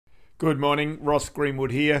Good morning, Ross Greenwood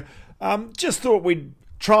here. Just thought we'd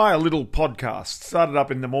try a little podcast. Started up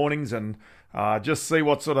in the mornings and just see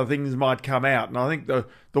what sort of things might come out. And I think the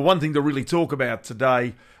one thing to really talk about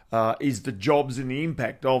today is the jobs and the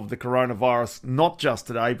impact of the coronavirus, not just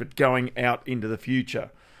today, but going out into the future.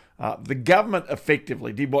 The government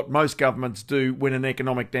effectively did what most governments do when an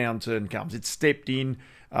economic downturn comes. It stepped in.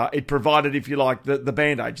 It provided, if you like, the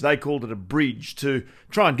band-aid. They called it a bridge to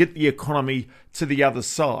try and get the economy to the other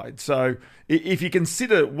side. So if you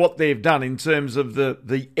consider what they've done in terms of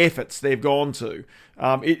the efforts they've gone to,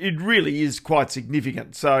 it really is quite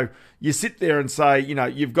significant. So you sit there and say,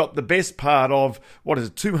 you've got the best part of,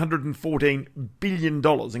 $214 billion,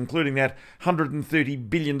 including that $130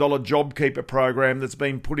 billion JobKeeper program that's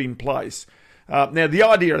been put in place. Now, the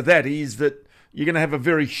idea of that is that you're going to have a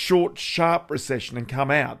very short, sharp recession and come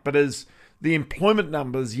out. But as the employment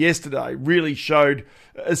numbers yesterday really showed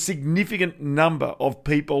a significant number of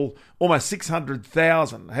people, almost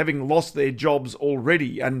 600,000, having lost their jobs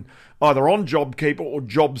already and either on JobKeeper or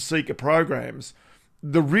job seeker programs.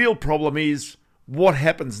 The real problem is what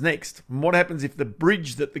happens next? And what happens if the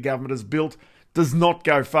bridge that the government has built does not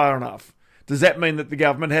go far enough? Does that mean that the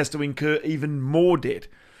government has to incur even more debt?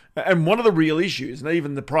 And one of the real issues, and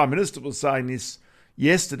even the Prime Minister was saying this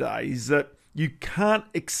yesterday, is that you can't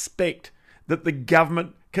expect that the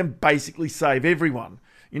government can basically save everyone.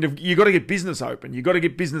 You've got to get business open. You've got to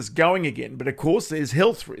get business going again. But of course, there's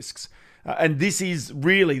health risks. And this is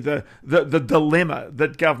really the dilemma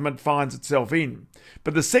that government finds itself in.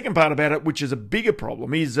 But the second part about it, which is a bigger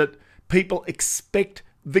problem, is that people expect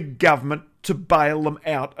the government to bail them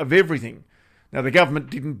out of everything. Now, the government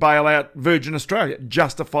didn't bail out Virgin Australia,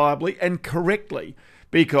 justifiably and correctly,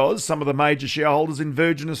 because some of the major shareholders in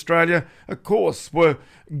Virgin Australia, of course, were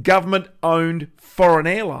government-owned foreign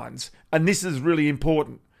airlines. And this is really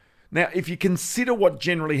important. Now, if you consider what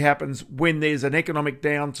generally happens when there's an economic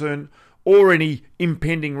downturn or any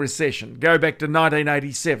impending recession, go back to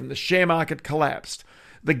 1987, the share market collapsed.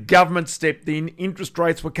 The government stepped in, interest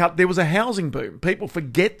rates were cut. There was a housing boom. People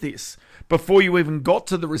forget this. Before you even got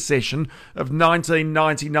to the recession of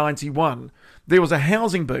 1990-91, there was a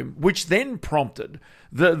housing boom, which then prompted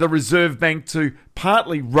the Reserve Bank to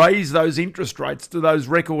partly raise those interest rates to those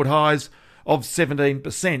record highs of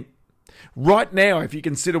 17%. Right now, if you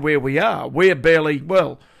consider where we are, we're barely,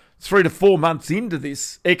 3 to 4 months into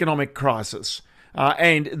this economic crisis.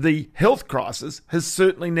 And the health crisis has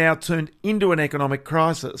certainly now turned into an economic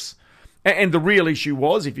crisis. And the real issue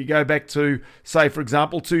was, if you go back to, say, for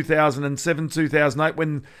example, 2007, 2008,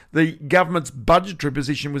 when the government's budgetary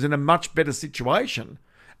position was in a much better situation,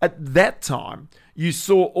 at that time, you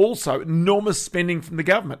saw also enormous spending from the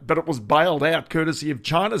government, but it was bailed out courtesy of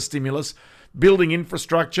China's stimulus, building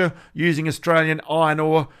infrastructure, using Australian iron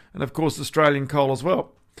ore, and of course Australian coal as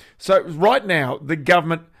well. So right now, the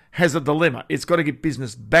government has a dilemma. It's got to get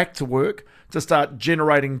business back to work to start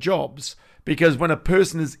generating jobs, because when a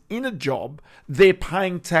person is in a job, they're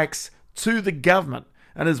paying tax to the government.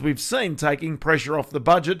 And as we've seen, taking pressure off the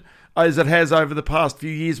budget, as it has over the past few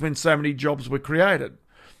years when so many jobs were created.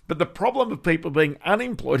 But the problem of people being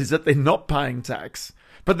unemployed is that they're not paying tax,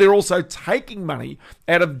 but they're also taking money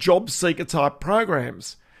out of job seeker type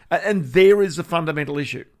programs. And there is a fundamental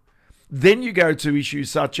issue. Then you go to issues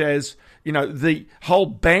such as, the whole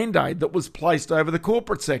band-aid that was placed over the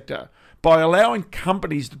corporate sector by allowing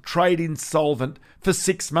companies to trade insolvent for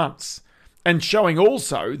 6 months, and showing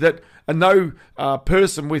also that no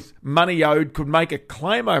person with money owed could make a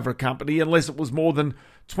claim over a company unless it was more than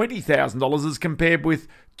 $20,000 as compared with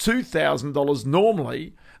 $2,000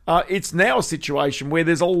 normally. It's now a situation where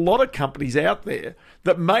there's a lot of companies out there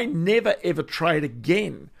that may never ever trade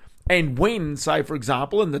again. And when, say, for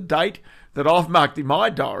example, and the date that I've marked in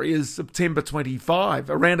my diary is September 25,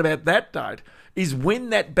 around about that date, is when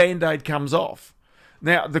that band-aid comes off.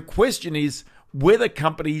 Now, the question is whether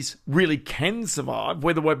companies really can survive,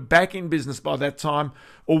 whether we're back in business by that time,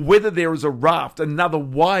 or whether there is a raft, another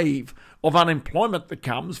wave of unemployment that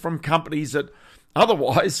comes from companies that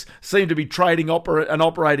otherwise seem to be trading and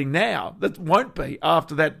operating now, that won't be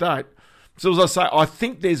after that date. So as I say, I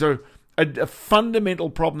think there's a fundamental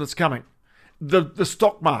problem that's coming. The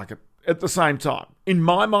stock market, at the same time, in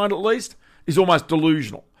my mind at least, is almost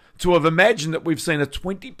delusional. To have imagined that we've seen a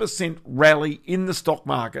 20% rally in the stock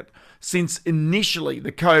market since initially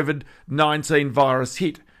the COVID-19 virus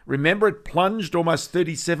hit. Remember, it plunged almost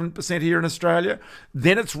 37% here in Australia.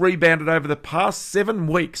 Then it's rebounded over the past 7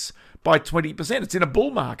 weeks by 20%. It's in a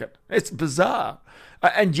bull market. It's bizarre.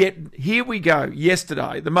 And yet, here we go.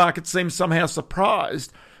 Yesterday, the market seemed somehow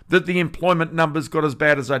surprised that the employment numbers got as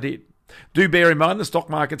bad as they did. Do bear in mind the stock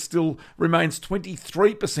market still remains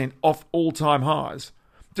 23% off all-time highs.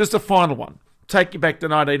 Just a final one. Take you back to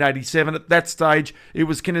 1987. At that stage, it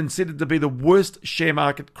was considered to be the worst share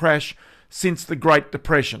market crash since the Great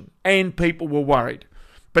Depression, and people were worried.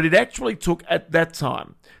 But it actually took, at that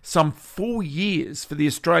time, some 4 years for the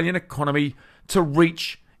Australian economy to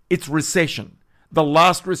reach its recession, the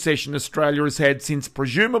last recession Australia has had since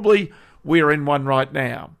presumably we're in one right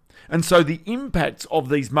now. And so the impacts of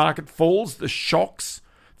these market falls, the shocks,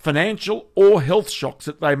 financial or health shocks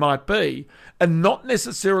that they might be, are not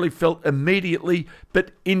necessarily felt immediately,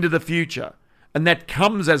 but into the future. And that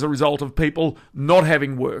comes as a result of people not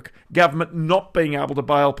having work, government not being able to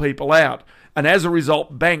bail people out, and as a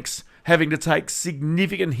result, banks having to take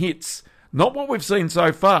significant hits. Not what we've seen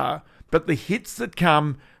so far, but the hits that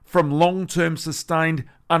come from long-term sustained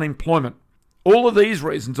unemployment. All of these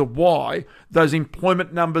reasons are why those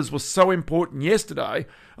employment numbers were so important yesterday,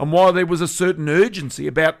 and why there was a certain urgency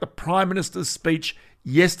about the Prime Minister's speech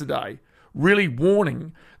yesterday, really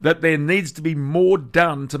warning that there needs to be more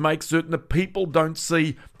done to make certain that people don't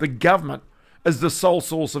see the government as the sole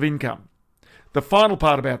source of income. The final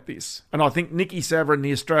part about this, and I think Nikki Savva in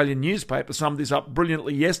the Australian newspaper summed this up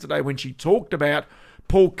brilliantly yesterday when she talked about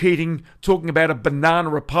Paul Keating talking about a banana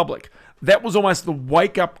republic. That was almost the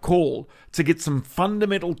wake-up call to get some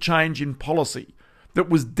fundamental change in policy that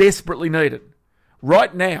was desperately needed.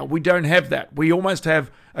 Right now, we don't have that. We almost have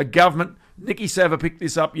a government, Nikki Savva picked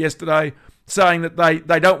this up yesterday, saying that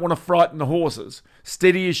they don't want to frighten the horses,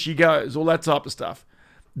 steady as she goes, all that type of stuff.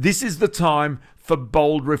 This is the time for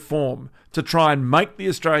bold reform, to try and make the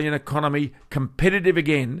Australian economy competitive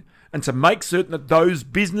again, and to make certain that those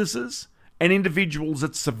businesses and individuals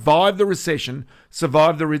that survive the recession,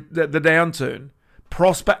 survive the downturn,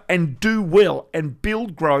 prosper and do well and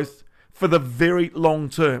build growth for the very long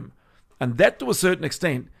term. And that, to a certain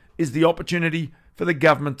extent, is the opportunity for the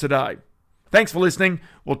government today. Thanks for listening.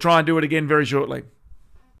 We'll try and do it again very shortly.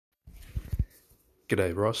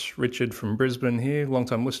 G'day, Ross. Richard from Brisbane here,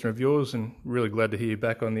 long-time listener of yours, and really glad to hear you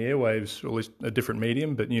back on the airwaves, or at least a different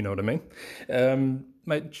medium, but you know what I mean.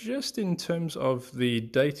 Mate, just in terms of the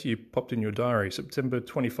date you popped in your diary, September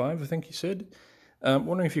 25, I think you said.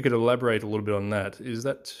 Wondering if you could elaborate a little bit on that. Is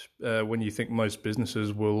that when you think most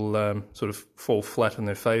businesses will sort of fall flat on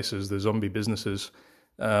their faces, the zombie businesses,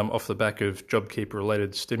 off the back of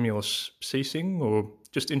JobKeeper-related stimulus ceasing? Or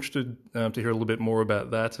just interested to hear a little bit more about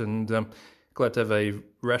that, and glad to have a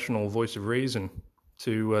rational voice of reason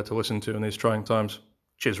to listen to in these trying times.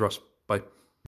 Cheers, Ross. Bye.